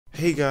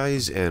Hey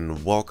guys,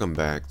 and welcome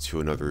back to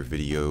another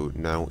video.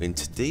 Now in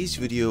today's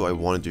video I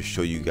wanted to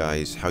show you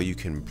guys how you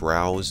can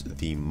browse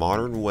the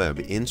modern web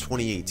in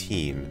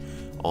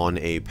 2018 on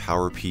a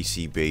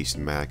PowerPC based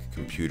Mac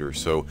computer,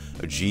 so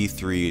a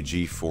G3, a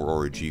G4,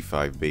 or a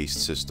G5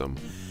 based system.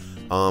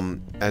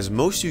 As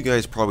most of you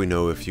guys probably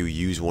know, if you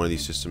use one of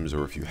these systems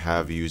or if you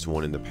have used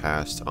one in the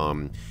past,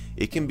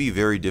 it can be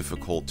very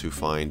difficult to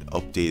find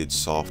updated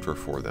software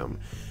for them.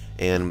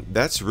 And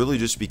that's really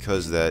just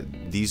because that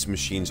these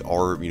machines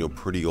are,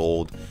 pretty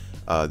old.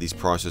 These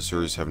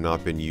processors have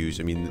not been used.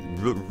 I mean,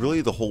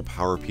 really the whole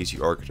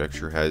PowerPC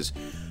architecture has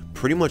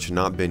pretty much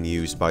not been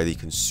used by the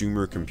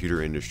consumer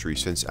computer industry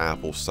since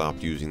Apple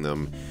stopped using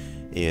them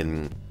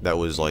that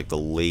was like the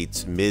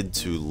mid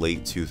to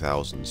late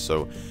 2000s.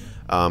 So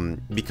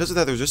because of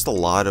that, there's just a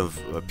lot of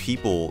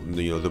people,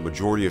 the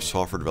majority of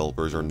software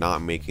developers are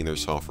not making their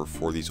software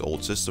for these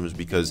old systems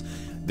because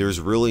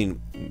there's really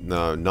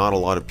not a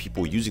lot of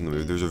people using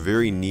them. There's a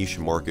very niche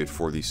market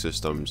for these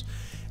systems,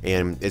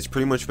 and it's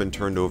pretty much been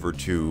turned over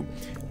to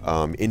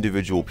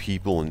individual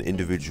people and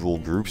individual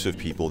groups of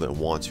people that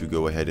want to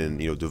go ahead and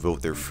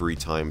devote their free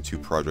time to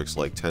projects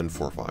like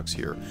TenFourFox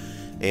here.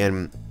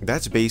 And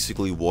that's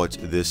basically what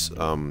this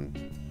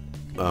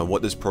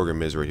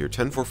program is right here.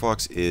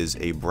 TenFourFox is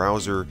a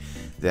browser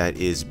that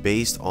is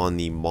based on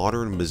the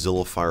modern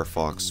Mozilla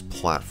Firefox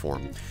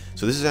platform.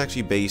 So this is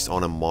actually based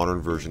on a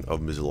modern version of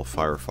Mozilla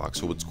Firefox.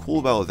 So what's cool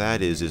about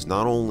that is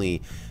not only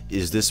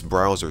is this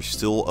browser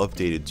still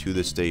updated to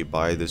this day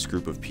by this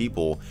group of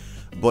people,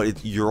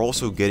 but you're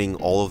also getting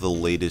all of the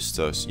latest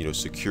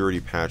security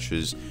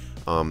patches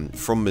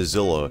from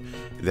Mozilla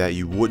that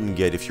you wouldn't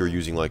get if you're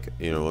using like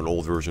an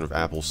old version of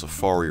Apple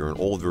Safari or an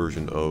old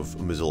version of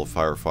Mozilla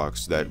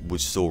Firefox that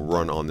would still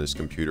run on this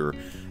computer,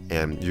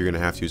 and you're gonna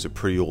have to use a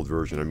pretty old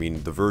version. I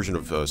mean, the version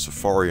of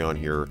Safari on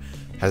here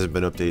hasn't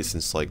been updated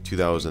since like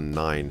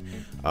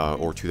 2009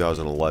 or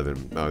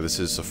 2011. This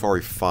is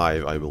Safari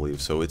 5, I believe,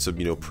 so it's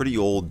a pretty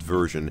old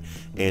version,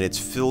 and it's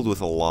filled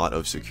with a lot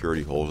of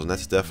security holes, and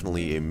that's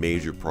definitely a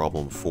major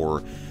problem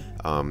for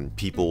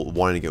people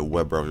wanting to get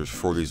web browsers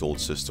for these old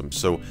systems.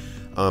 So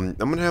I'm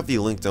going to have the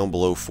link down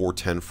below for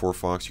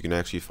TenFourFox. You can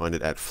actually find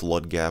it at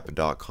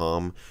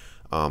floodgap.com.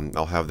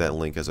 I'll have that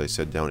link, as I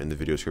said, down in the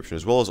video description,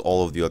 as well as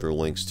all of the other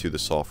links to the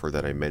software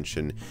that I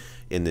mentioned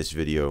in this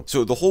video.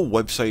 So the whole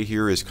website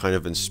here is kind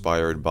of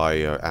inspired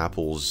by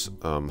Apple's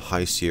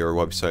High Sierra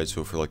website.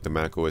 So for like the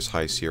macOS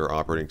High Sierra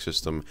operating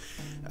system,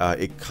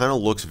 it kind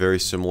of looks very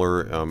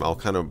similar. I'll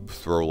kind of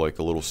throw like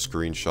a little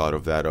screenshot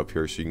of that up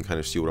here so you can kind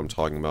of see what I'm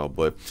talking about.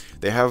 But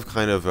they have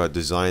kind of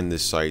designed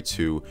this site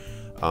to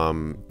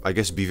I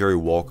guess be very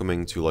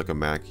welcoming to like a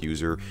Mac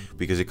user,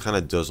 because it kind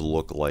of does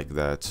look like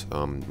that,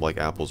 like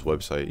Apple's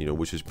website,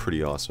 which is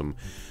pretty awesome.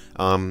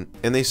 And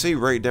they say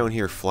right down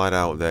here flat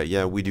out that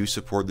yeah, we do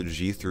support the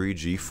G3,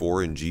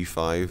 G4, and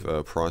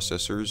G5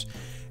 processors,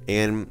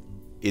 and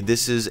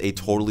this is a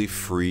totally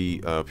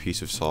free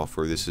piece of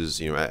software. This is,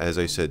 as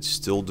I said,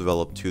 still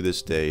developed to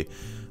this day.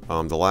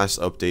 The last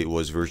update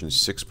was version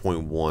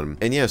 6.1,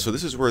 and yeah, so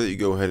this is where you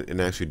go ahead and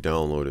actually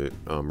download it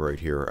right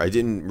here. I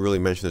didn't really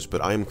mention this,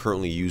 but I am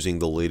currently using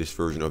the latest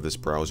version of this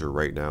browser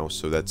right now,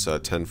 so that's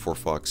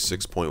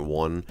TenFourFox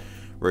 6.1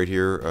 right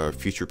here,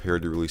 feature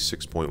parity release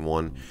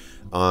 6.1.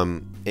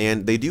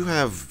 And they do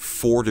have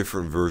 4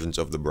 different versions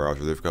of the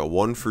browser. They've got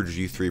one for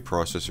G3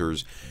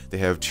 processors, they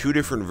have 2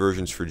 different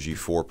versions for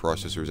G4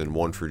 processors, and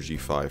one for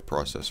G5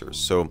 processors.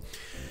 So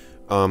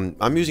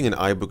I'm using an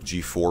iBook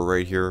G4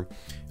 right here.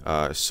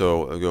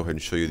 So I'll go ahead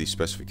and show you the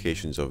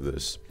specifications of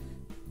this.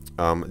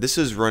 This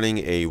is running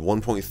a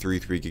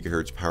 1.33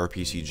 GHz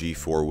PowerPC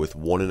G4 with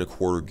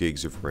 1.25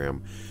 gigs of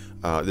RAM.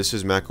 This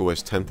is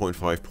macOS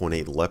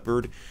 10.5.8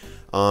 Leopard.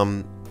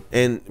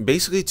 And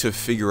basically, to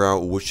figure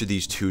out which of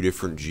these 2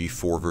 different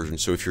G4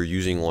 versions, so if you're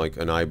using like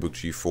an iBook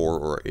G4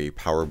 or a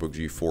PowerBook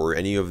G4 or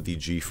any of the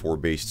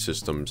G4 based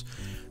systems,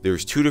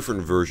 there's 2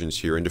 different versions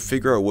here, and to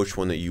figure out which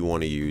one that you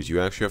want to use, you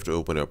actually have to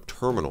open up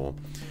Terminal.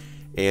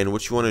 And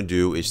what you want to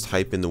do is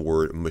type in the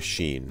word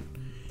machine,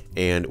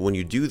 and when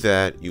you do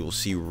that, you will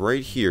see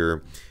right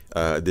here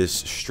this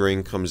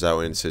string comes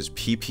out and it says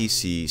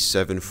PPC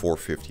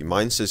 7450.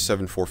 Mine says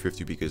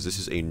 7450 because this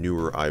is a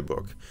newer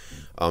iBook.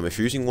 If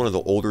you're using one of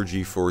the older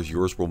G4s,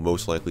 yours will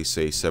most likely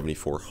say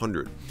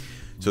 7400.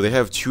 So they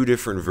have 2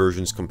 different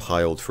versions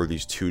compiled for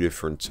these 2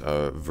 different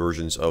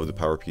versions of the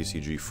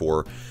PowerPC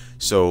G4.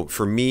 So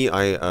for me,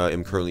 I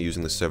am currently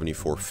using the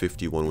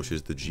 7450 one, which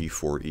is the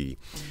G4E.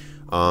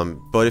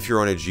 But if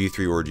you're on a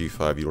G3 or a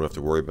G5, you don't have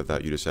to worry about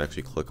that. You just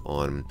actually click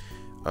on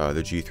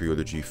the G3 or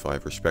the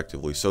G5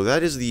 respectively. So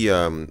that is the,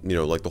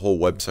 like the whole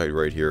website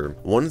right here.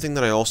 One thing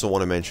that I also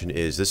want to mention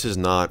is this is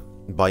not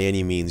by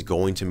any means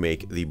going to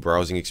make the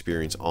browsing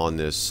experience on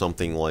this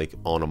something like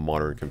on a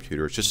modern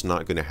computer. It's just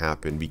not going to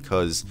happen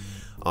because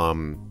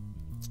of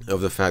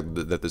the fact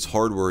that this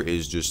hardware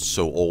is just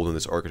so old and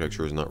this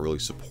architecture is not really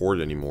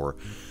supported anymore.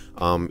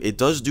 It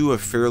does do a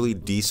fairly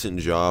decent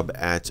job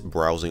at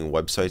browsing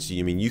websites.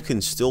 I mean, you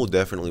can still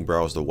definitely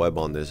browse the web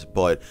on this,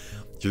 but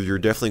you're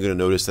definitely going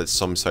to notice that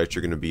some sites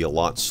are going to be a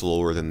lot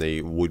slower than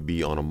they would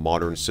be on a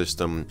modern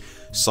system.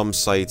 Some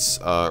sites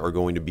are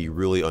going to be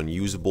really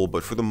unusable,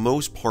 but for the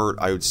most part,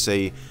 I would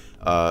say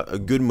a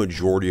good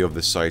majority of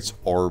the sites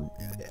are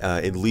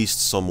at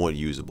least somewhat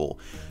usable.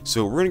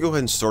 So we're going to go ahead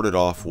and start it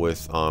off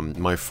with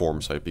my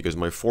form site, because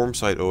my form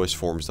site,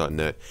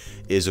 osforms.net,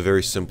 is a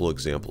very simple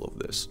example of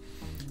this.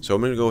 So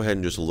I'm going to go ahead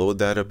and just load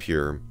that up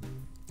here.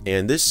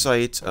 And this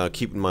site,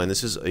 keep in mind,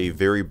 this is a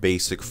very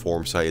basic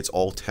form site. It's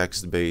all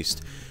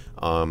text-based.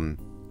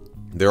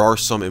 There are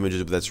some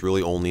images, but that's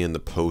really only in the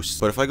posts.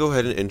 But if I go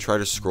ahead and try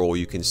to scroll,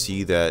 you can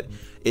see that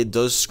it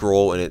does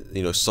scroll and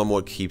it,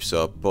 somewhat keeps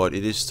up, but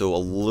it is still a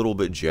little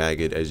bit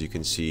jagged, as you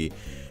can see.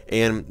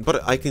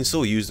 But I can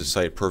still use the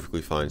site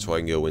perfectly fine. So I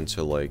can go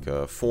into like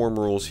form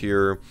rules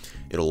here.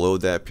 It'll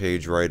load that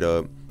page right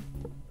up.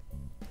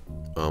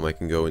 I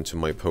can go into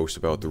my post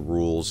about the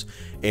rules,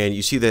 and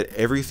you see that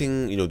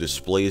everything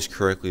displays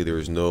correctly.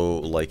 There's no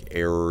like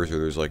errors, or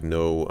there's like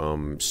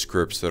no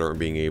scripts that aren't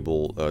being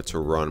able to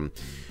run.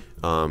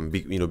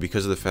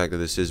 Because of the fact that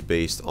this is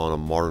based on a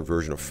modern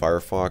version of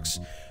Firefox.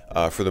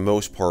 For the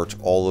most part,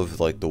 all of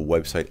like the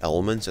website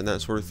elements and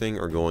that sort of thing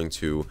are going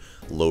to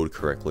load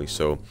correctly.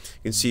 So you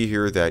can see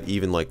here that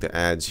even like the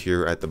ads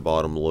here at the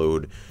bottom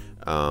load.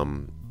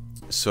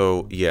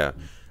 So yeah,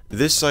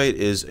 this site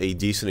is a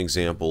decent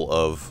example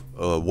of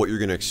what you're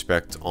going to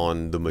expect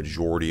on the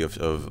majority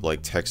of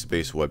like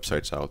text-based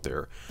websites out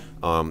there.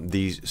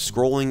 The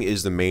scrolling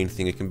is the main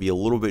thing. It can be a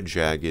little bit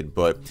jagged,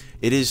 but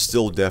it is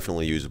still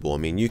definitely usable. I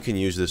mean, you can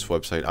use this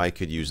website. I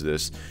could use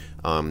this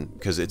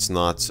because it's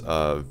not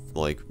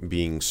like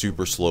being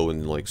super slow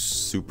and like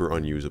super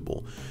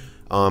unusable.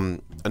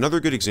 Another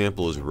good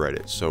example is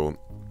Reddit. So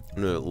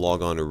I'm going to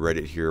log on to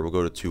Reddit here. We'll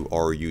go to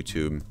our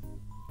YouTube.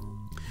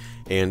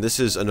 And this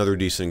is another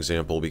decent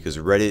example because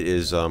Reddit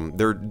is,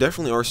 there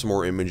definitely are some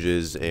more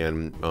images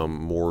and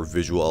more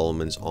visual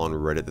elements on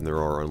Reddit than there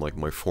are on like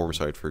my form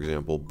site, for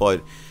example.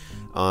 But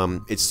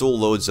it still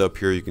loads up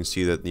here. You can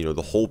see that,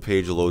 the whole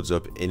page loads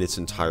up in its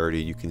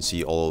entirety. You can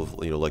see all of,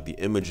 like the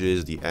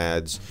images, the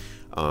ads,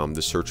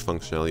 the search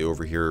functionality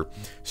over here.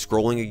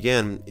 Scrolling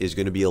again is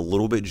going to be a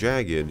little bit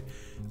jagged.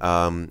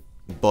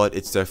 But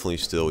it's definitely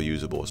still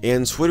usable.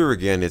 And Twitter,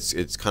 again,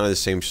 it's kind of the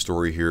same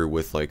story here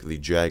with like the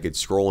jagged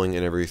scrolling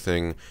and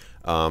everything.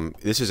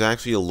 This is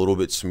actually a little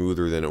bit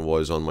smoother than it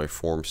was on my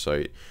form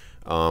site.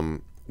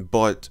 And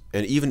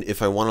even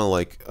if I want to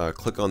like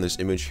click on this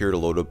image here to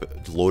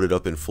load it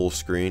up in full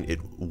screen, it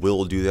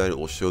will do that. It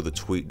will show the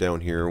tweet down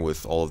here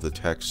with all of the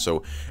text,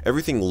 so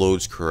everything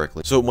loads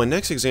correctly. So my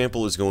next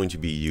example is going to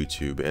be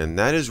YouTube, and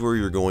that is where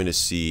you're going to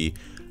see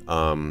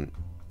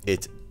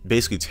it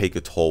basically take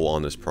a toll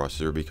on this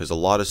processor, because a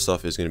lot of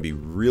stuff is going to be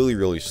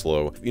really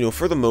slow.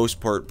 For the most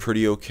part,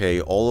 pretty okay.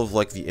 All of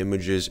like the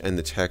images and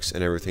the text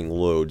and everything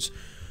loads,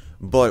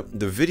 but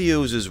the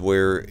videos is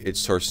where it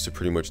starts to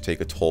pretty much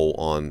take a toll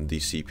on the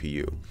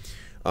CPU.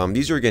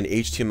 These are again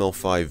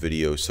HTML5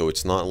 videos, so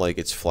it's not like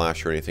it's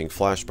Flash or anything.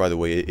 Flash, by the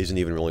way, isn't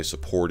even really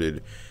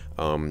supported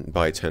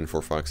by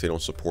TenFourFox. They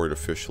don't support it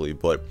officially,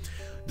 but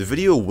the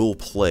video will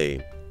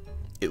play.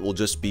 It will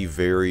just be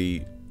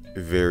very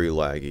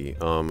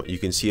laggy. You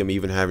can see I'm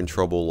even having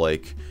trouble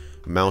like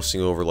mousing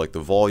over like the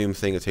volume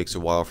thing. It takes a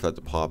while for that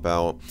to pop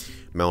out.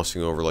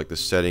 Mousing over like the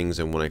settings,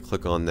 and when I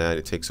click on that,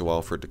 it takes a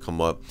while for it to come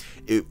up.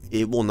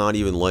 It will not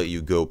even let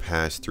you go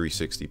past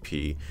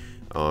 360p.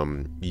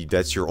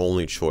 That's your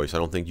only choice. I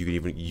don't think you can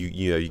even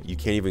you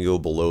can't even go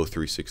below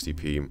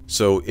 360p.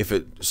 So if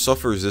it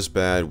suffers this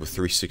bad with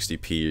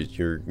 360p,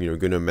 you're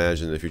going to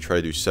imagine that if you try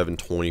to do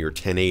 720 or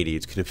 1080,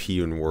 it's going to be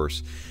even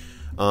worse.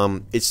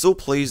 It still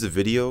plays the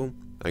video.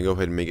 I can go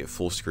ahead and make it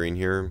full screen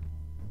here.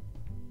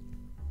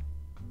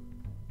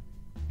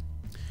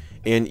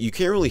 And you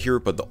can't really hear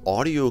it, but the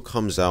audio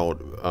comes out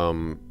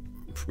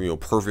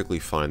perfectly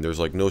fine. There's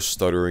like no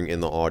stuttering in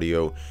the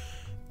audio.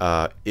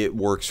 It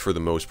works for the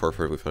most part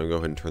perfectly fine. I'll go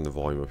ahead and turn the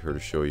volume up here to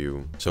show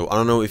you. So I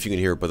don't know if you can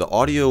hear it, but the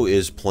audio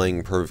is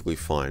playing perfectly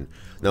fine.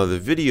 Now the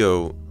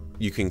video,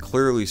 you can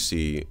clearly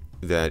see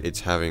that it's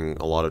having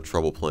a lot of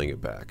trouble playing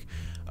it back.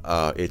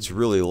 It's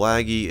really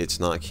laggy, it's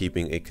not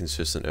keeping a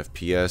consistent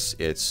FPS,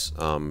 it's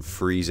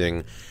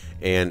freezing,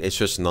 and it's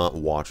just not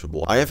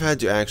watchable. I have had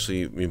to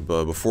actually,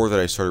 before that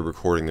I started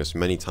recording this,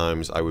 many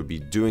times I would be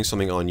doing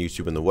something on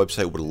YouTube and the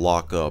website would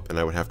lock up and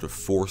I would have to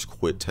force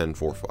quit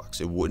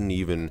TenFourFox. It wouldn't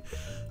even,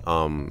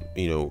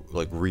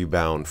 like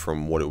rebound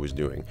from what it was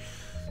doing.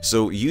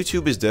 So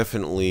YouTube is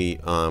definitely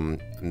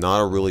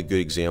not a really good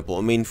example.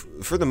 I mean,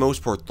 for the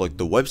most part, like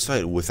the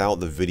website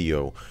without the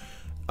video,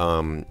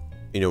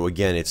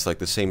 again, it's like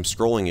the same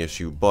scrolling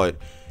issue, but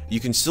you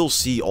can still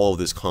see all of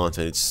this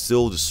content. It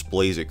still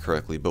displays it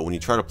correctly, but when you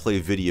try to play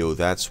video,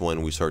 that's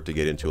when we start to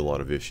get into a lot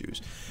of issues.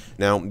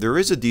 Now, there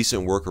is a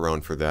decent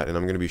workaround for that, and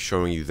I'm going to be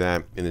showing you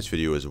that in this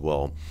video as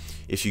well.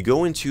 If you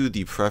go into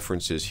the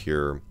preferences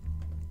here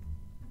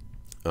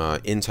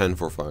in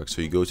TenFourFox,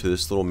 so you go to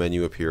this little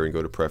menu up here and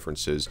go to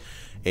preferences,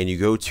 and you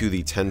go to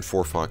the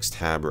TenFourFox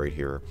tab right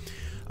here.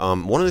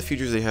 One of the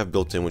features they have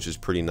built in, which is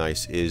pretty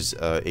nice, is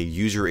a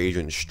user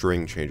agent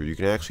string changer. You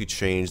can actually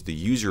change the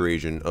user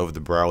agent of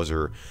the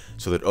browser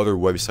so that other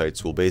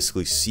websites will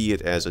basically see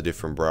it as a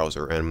different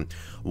browser. And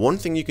one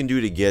thing you can do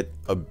to get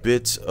a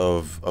bit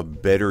of a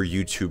better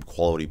YouTube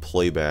quality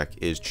playback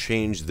is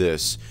change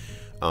this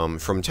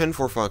from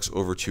TenFourFox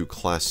over to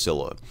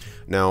Classilla.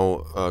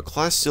 Now,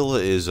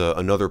 Classilla is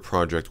another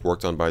project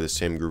worked on by the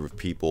same group of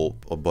people,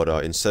 but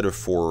instead of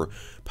for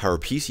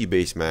PowerPC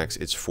based Macs,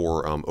 it's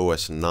for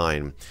OS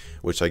 9,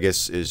 which I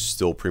guess is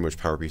still pretty much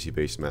PowerPC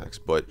based Macs,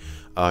 but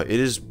it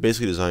is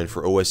basically designed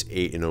for OS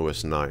 8 and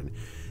OS 9.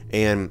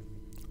 And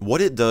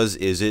what it does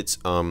is it's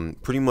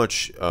pretty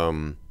much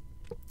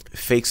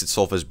fakes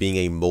itself as being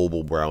a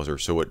mobile browser.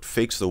 So it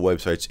fakes the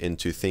websites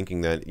into thinking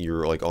that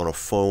you're like on a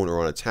phone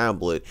or on a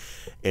tablet,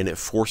 and it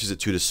forces it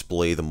to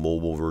display the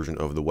mobile version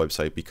of the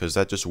website because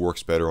that just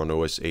works better on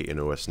OS 8 and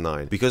OS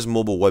 9. Because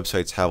mobile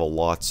websites have a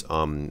lot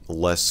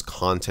less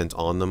content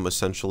on them,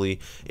 essentially,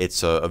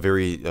 it's a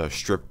very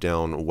stripped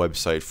down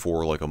website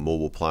for like a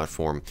mobile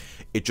platform.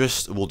 It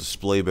just will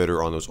display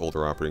better on those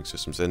older operating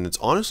systems. And it's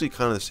honestly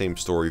kind of the same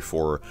story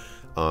for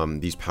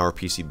these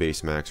PowerPC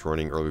based Macs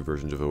running early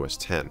versions of OS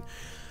 10.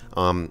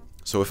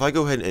 So if I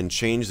go ahead and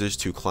change this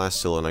to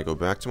Classilla and I go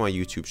back to my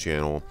YouTube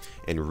channel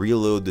and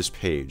reload this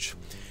page,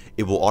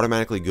 it will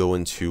automatically go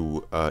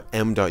into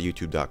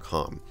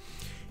m.youtube.com.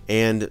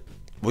 And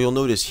what you'll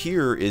notice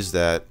here is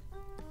that,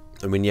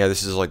 I mean, yeah,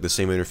 this is like the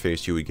same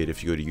interface you would get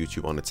if you go to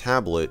YouTube on a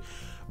tablet,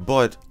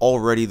 but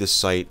already the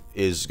site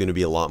is going to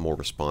be a lot more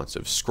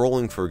responsive.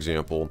 Scrolling, for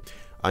example,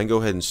 I can go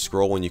ahead and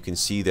scroll and you can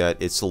see that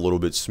it's a little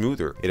bit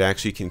smoother. It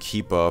actually can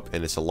keep up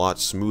and it's a lot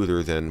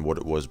smoother than what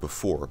it was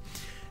before.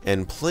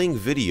 And playing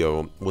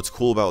video, what's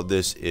cool about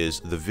this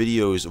is the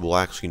videos will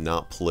actually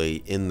not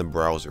play in the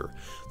browser.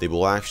 They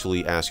will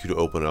actually ask you to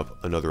open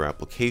up another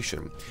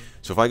application.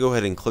 So if I go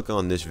ahead and click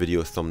on this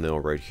video thumbnail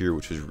right here,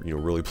 which is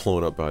really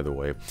blown up by the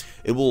way,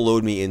 it will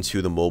load me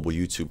into the mobile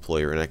YouTube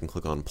player and I can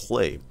click on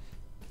play.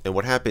 And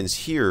what happens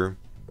here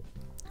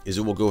is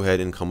it will go ahead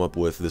and come up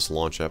with this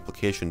launch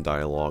application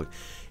dialog,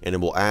 and it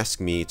will ask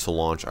me to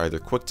launch either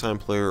QuickTime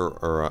Player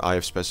or I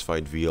have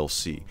specified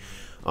VLC.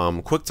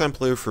 QuickTime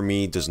Player for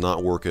me does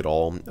not work at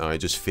all. It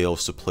just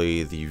fails to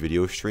play the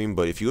video stream.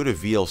 But if you go to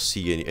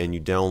VLC and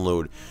you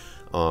download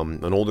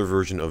an older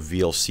version of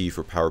VLC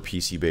for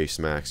PowerPC based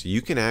Macs,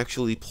 you can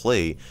actually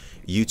play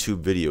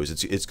YouTube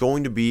videos. It's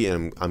going to be,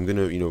 and I'm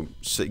gonna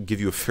give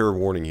you a fair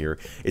warning here,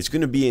 it's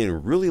going to be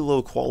in really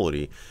low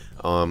quality,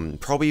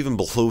 probably even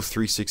below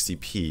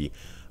 360p.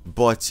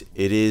 But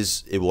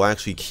it will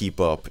actually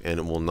keep up and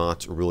it will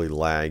not really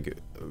lag,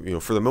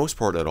 for the most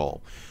part at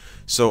all.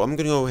 So I'm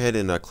going to go ahead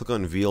and click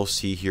on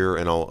VLC here,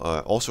 and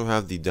I'll also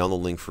have the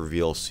download link for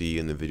VLC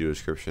in the video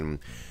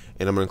description,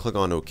 and I'm going to click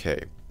on OK.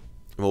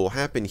 And what will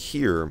happen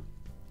here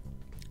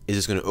is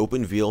it's going to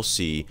open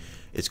VLC.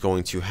 It's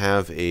going to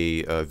have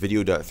a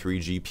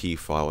video.3gp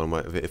file,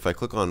 and if I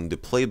click on the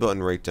play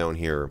button right down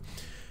here,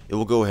 it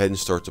will go ahead and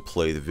start to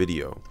play the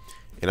video.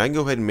 And I can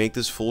go ahead and make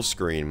this full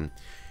screen,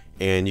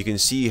 and you can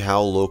see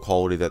how low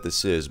quality that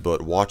this is,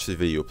 but watch the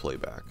video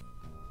playback.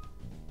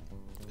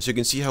 So you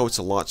can see how it's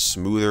a lot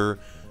smoother.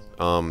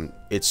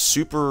 It's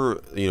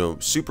super,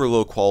 super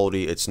low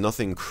quality. It's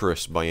nothing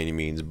crisp by any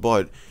means,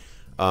 but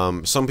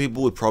some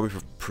people would probably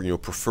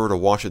prefer to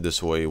watch it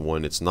this way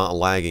when it's not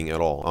lagging at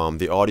all.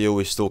 The audio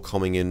is still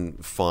coming in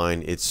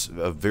fine. It's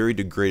a very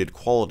degraded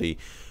quality,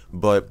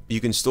 but you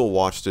can still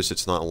watch this.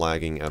 It's not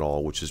lagging at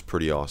all, which is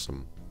pretty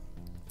awesome.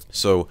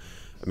 So,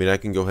 I mean, I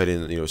can go ahead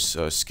and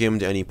skim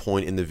to any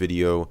point in the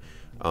video,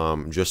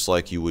 just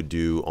like you would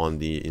do on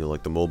the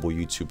like the mobile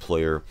YouTube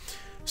player.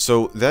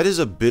 So that is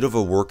a bit of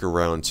a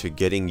workaround to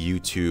getting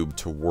YouTube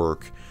to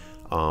work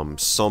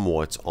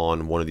somewhat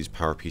on one of these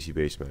PowerPC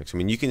based Macs. I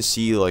mean, you can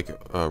see like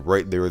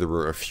right there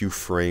were a few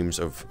frames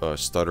of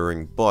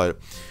stuttering, but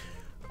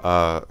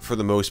for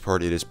the most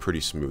part it is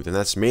pretty smooth, and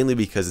that's mainly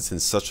because it's in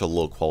such a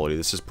low quality.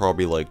 This is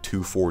probably like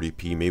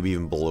 240p, maybe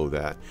even below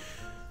that.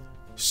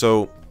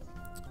 So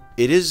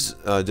it is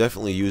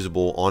definitely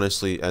usable.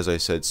 Honestly, as I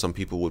said, some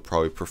people would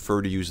probably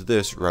prefer to use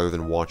this rather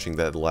than watching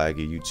that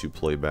laggy YouTube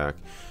playback,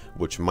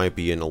 which might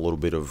be in a little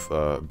bit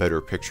of better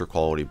picture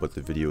quality, but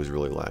the video is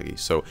really laggy.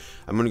 So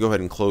I'm going to go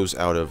ahead and close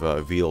out of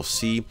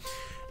VLC,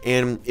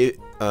 and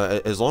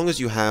as long as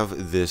you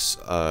have this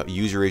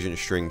user agent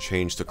string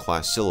changed to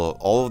Classilla,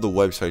 all of the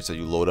websites that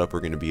you load up are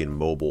going to be in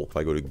mobile. If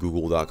I go to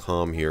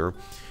google.com here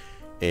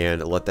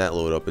and let that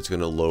load up, it's going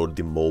to load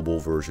the mobile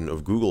version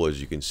of Google, as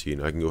you can see.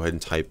 And I can go ahead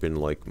and type in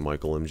like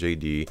Michael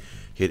MJD,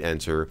 hit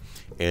enter,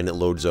 and it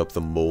loads up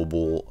the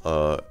mobile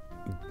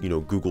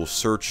Google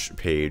search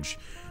page,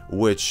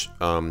 which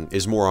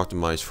is more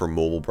optimized for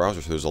mobile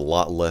browsers. So there's a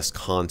lot less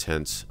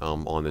content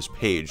on this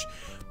page,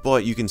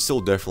 but you can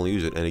still definitely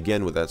use it. And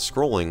again, with that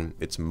scrolling,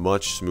 it's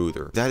much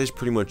smoother. That is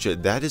pretty much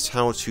it. That is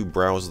how to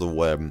browse the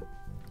web.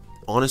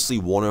 Honestly,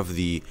 one of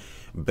the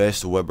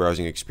best web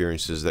browsing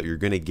experiences that you're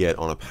going to get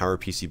on a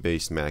PowerPC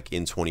based Mac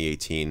in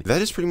 2018.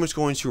 That is pretty much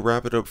going to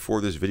wrap it up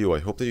for this video. I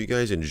hope that you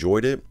guys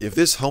enjoyed it. If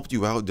this helped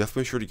you out,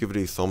 definitely sure to give it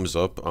a thumbs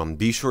up.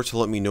 Be sure to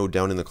let me know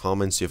down in the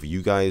comments if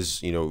you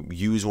guys,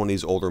 use one of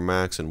these older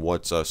Macs and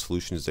what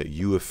solutions that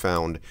you have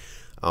found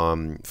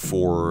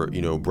for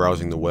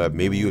browsing the web.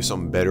 Maybe you have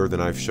something better than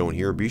I've shown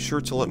here. Be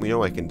sure to let me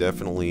know. I can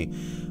definitely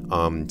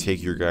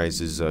take your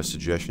guys'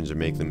 suggestions and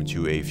make them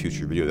into a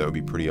future video. That would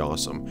be pretty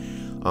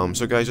awesome.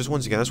 So guys, just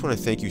once again, I just want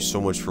to thank you so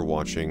much for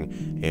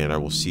watching, and I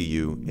will see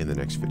you in the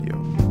next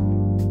video.